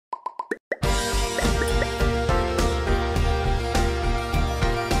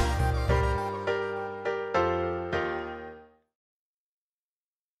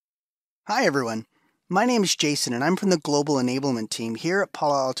Hi everyone, my name is Jason and I'm from the Global Enablement team here at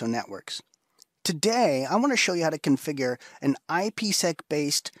Palo Alto Networks. Today I want to show you how to configure an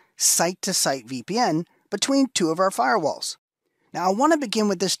IPSec-based site-to-site VPN between two of our firewalls. Now I want to begin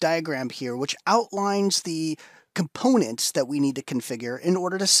with this diagram here which outlines the components that we need to configure in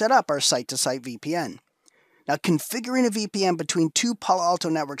order to set up our site-to-site VPN. Now configuring a VPN between two Palo Alto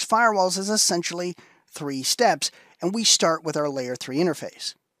Networks firewalls is essentially 3 steps, and we start with our layer 3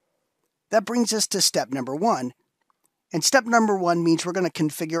 interface. That brings us to step number 1. And step number 1 means we're going to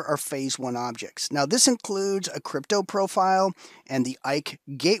configure our phase 1 objects. Now this includes a crypto profile and the IKE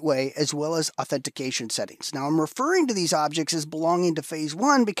gateway as well as authentication settings. Now I'm referring to these objects as belonging to phase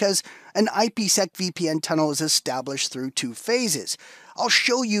 1 because an IPSec VPN tunnel is established through 2 phases. I'll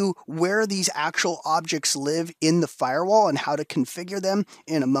show you where these actual objects live in the firewall and how to configure them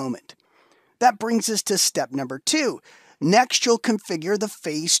in a moment. That brings us to step number 2. Next, you'll configure the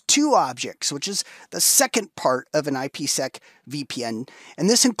phase 2 objects, which is the second part of an IPSec VPN, and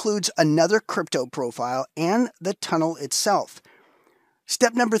this includes another crypto profile and the tunnel itself.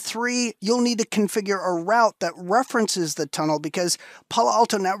 Step number 3, you'll need to configure a route that references the tunnel because Palo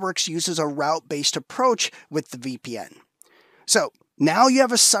Alto Networks uses a route-based approach with the VPN. So, now you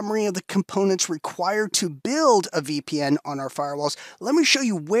have a summary of the components required to build a VPN on our firewalls. Let me show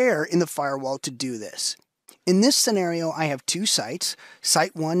you where in the firewall to do this. In this scenario, I have 2 sites,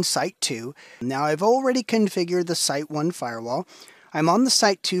 Site 1, Site 2. Now I've already configured the Site 1 firewall. I'm on the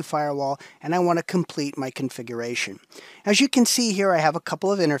Site 2 firewall and I want to complete my configuration. As you can see here, I have a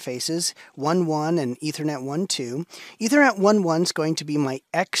couple of interfaces, 1.1 and Ethernet 1.2. Ethernet 1.1 is going to be my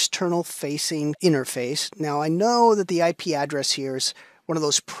external facing interface. Now I know that the IP address here is one of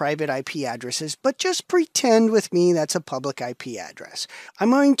those private IP addresses, but just pretend with me that's a public IP address. I'm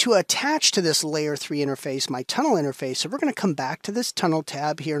going to attach to this layer 3 interface my tunnel interface, so we're going to come back to this tunnel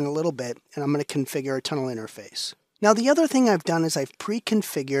tab here in a little bit, and I'm going to configure a tunnel interface. Now the other thing I've done is I've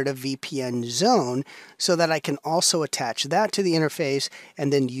pre-configured a VPN zone so that I can also attach that to the interface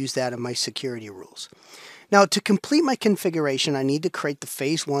and then use that in my security rules. Now to complete my configuration, I need to create the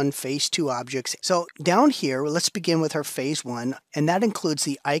phase 1, phase 2 objects. So down here, let's begin with our phase 1, and that includes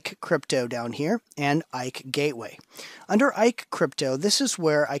the IKE crypto down here and IKE gateway. Under IKE crypto, this is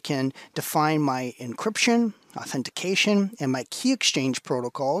where I can define my encryption, authentication, and my key exchange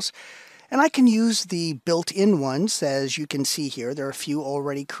protocols. And I can use the built-in ones, as you can see here. There are a few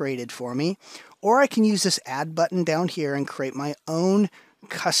already created for me. Or I can use this add button down here and create my own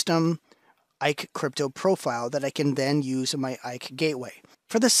custom IKE crypto profile that I can then use in my IKE gateway.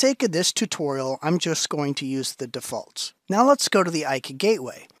 For the sake of this tutorial, I'm just going to use the defaults. Now let's go to the IKE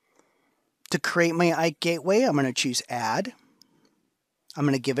gateway. To create my IKE gateway, I'm going to choose Add. I'm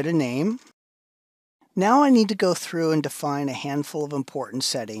going to give it a name. Now I need to go through and define a handful of important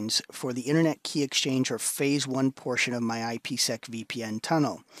settings for the Internet Key Exchange or phase 1 portion of my IPSec VPN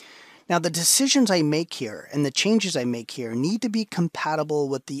tunnel. Now the decisions I make here and the changes I make here need to be compatible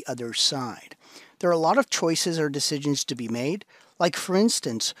with the other side. There are a lot of choices or decisions to be made, like for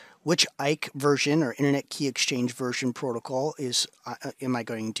instance, which IKE version or Internet Key Exchange version protocol am I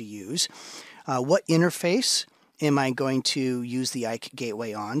going to use? What interface am I going to use the IKE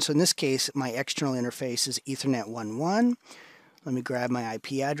gateway on? So in this case, my external interface is Ethernet 1.1. Let me grab my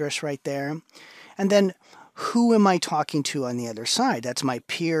IP address right there. And then who am I talking to on the other side? That's my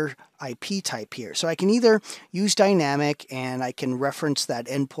peer IP type here. So I can either use dynamic and I can reference that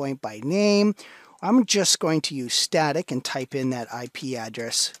endpoint by name. I'm just going to use static and type in that IP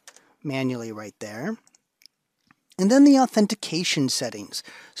address manually right there. And then the authentication settings.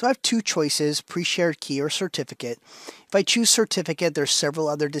 So I have 2 choices, pre-shared key or certificate. If I choose certificate, there's several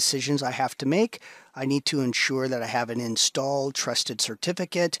other decisions I have to make. I need to ensure that I have an installed trusted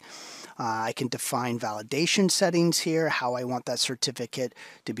certificate. I can define validation settings here, how I want that certificate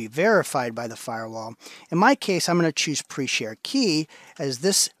to be verified by the firewall. In my case, I'm going to choose pre-shared key as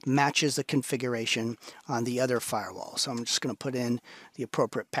this matches the configuration on the other firewall. So I'm just going to put in the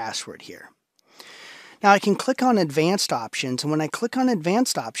appropriate password here. Now I can click on Advanced Options, and when I click on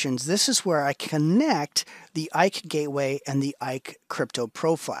Advanced Options, this is where I connect the IKE gateway and the IKE crypto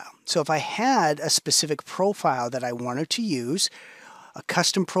profile. So if I had a specific profile that I wanted to use, a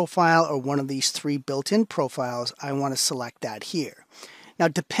custom profile or one of these 3 built-in profiles, I want to select that here. Now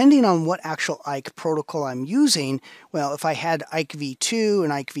depending on what actual IKE protocol I'm using, well if I had IKE v2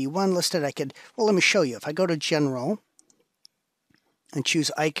 and IKE v1 listed, I could, well let me show you. If I go to General and choose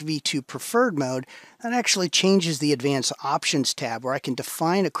IKE v2 preferred mode, that actually changes the Advanced Options tab where I can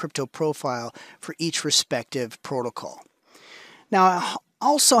define a crypto profile for each respective protocol. Now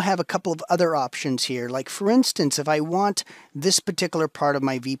also have a couple of other options here. Like for instance, if I want this particular part of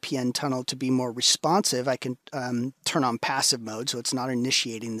my VPN tunnel to be more responsive, I can turn on passive mode so it's not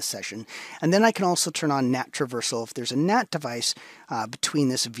initiating the session. And then I can also turn on NAT traversal if there's a NAT device between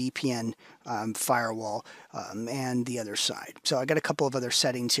this VPN firewall and the other side. So I got a couple of other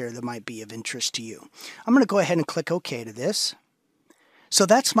settings here that might be of interest to you. I'm going to go ahead and click OK to this. So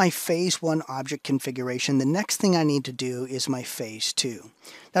that's my phase 1 object configuration. The next thing I need to do is my phase 2.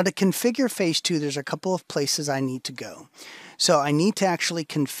 Now to configure phase 2, there's a couple of places I need to go. So I need to actually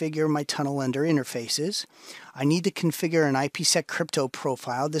configure my tunnel under interfaces. I need to configure an IPSec crypto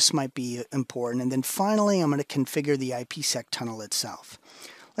profile. This might be important. And then finally, I'm going to configure the IPSec tunnel itself.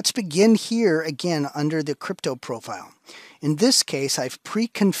 Let's begin here again under the crypto profile. In this case, I've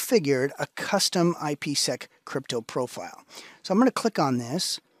pre-configured a custom IPSec crypto profile. So I'm going to click on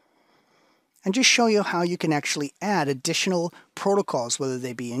this and just show you how you can actually add additional protocols, whether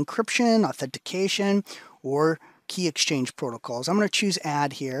they be encryption, authentication, or key exchange protocols. I'm going to choose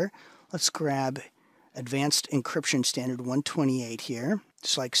add here. Let's grab advanced encryption standard 128 here,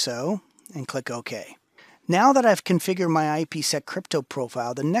 just like so, and click OK. Now that I've configured my IPSec crypto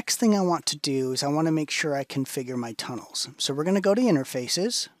profile, the next thing I want to do is I want to make sure I configure my tunnels. So we're going to go to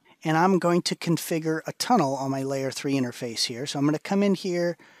interfaces, and I'm going to configure a tunnel on my layer 3 interface here. So I'm going to come in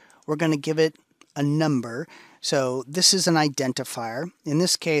here, we're going to give it a number. So this is an identifier. In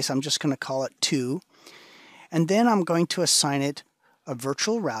this case, I'm just going to call it 2. And then I'm going to assign it a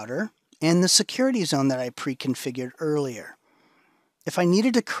virtual router and the security zone that I pre-configured earlier. If I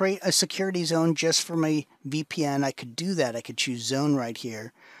needed to create a security zone just for my VPN, I could do that. I could choose zone right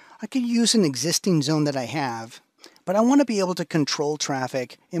here. I could use an existing zone that I have, but I want to be able to control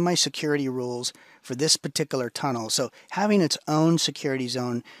traffic in my security rules for this particular tunnel. So having its own security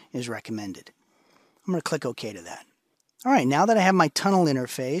zone is recommended. I'm going to click OK to that. All right, now that I have my tunnel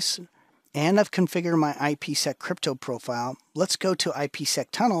interface and I've configured my IPSec crypto profile, let's go to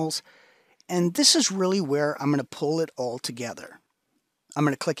IPSec tunnels. And this is really where I'm going to pull it all together. I'm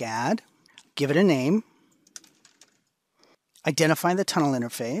going to click Add, give it a name, identify the tunnel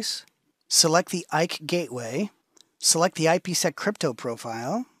interface, select the IKE gateway, select the IPSec crypto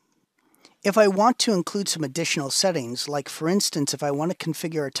profile. If I want to include some additional settings, like for instance, if I want to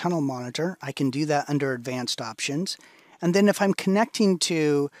configure a tunnel monitor, I can do that under Advanced Options. And then if I'm connecting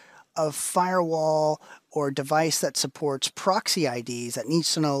to a firewall or device that supports proxy IDs that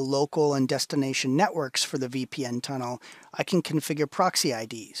needs to know local and destination networks for the VPN tunnel, I can configure proxy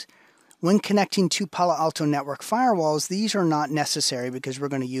IDs. When connecting to Palo Alto Network firewalls, these are not necessary because we're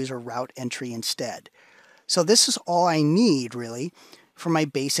going to use a route entry instead. So this is all I need really for my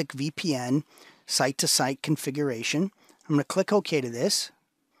basic VPN site-to-site configuration. I'm going to click OK to this.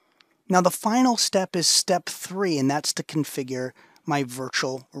 Now the final step is step 3, and that's to configure my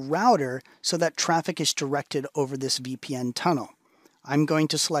virtual router so that traffic is directed over this VPN tunnel. I'm going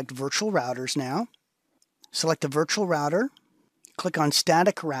to select virtual routers now. Select the virtual router, click on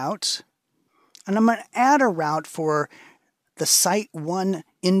static routes, and I'm going to add a route for the Site 1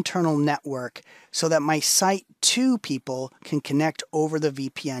 internal network so that my Site 2 people can connect over the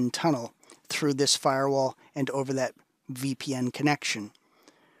VPN tunnel through this firewall and over that VPN connection.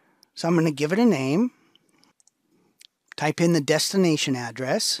 So I'm going to give it a name. Type in the destination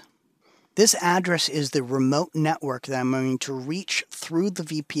address. This address is the remote network that I'm going to reach through the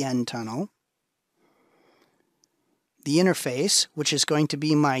VPN tunnel. The interface, which is going to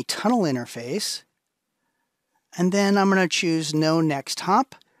be my tunnel interface. And then I'm going to choose No Next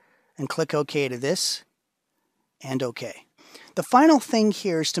Hop and click OK to this and OK. The final thing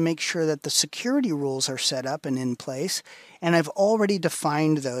here is to make sure that the security rules are set up and in place, and I've already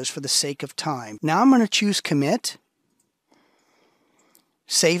defined those for the sake of time. Now I'm going to choose Commit.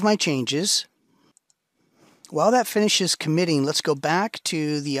 Save my changes. While that finishes committing, let's go back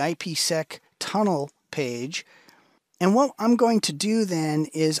to the IPSec tunnel page. And what I'm going to do then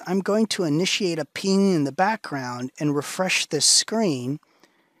is I'm going to initiate a ping in the background and refresh this screen.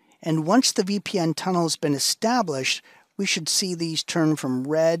 And once the VPN tunnel has been established, we should see these turn from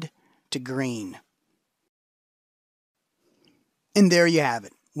red to green. And there you have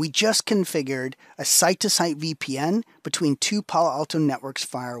it. We just configured a site-to-site VPN between 2 Palo Alto Networks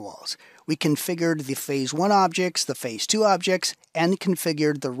firewalls. We configured the phase 1 objects, the phase 2 objects, and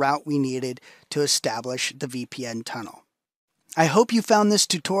configured the route we needed to establish the VPN tunnel. I hope you found this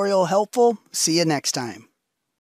tutorial helpful. See you next time.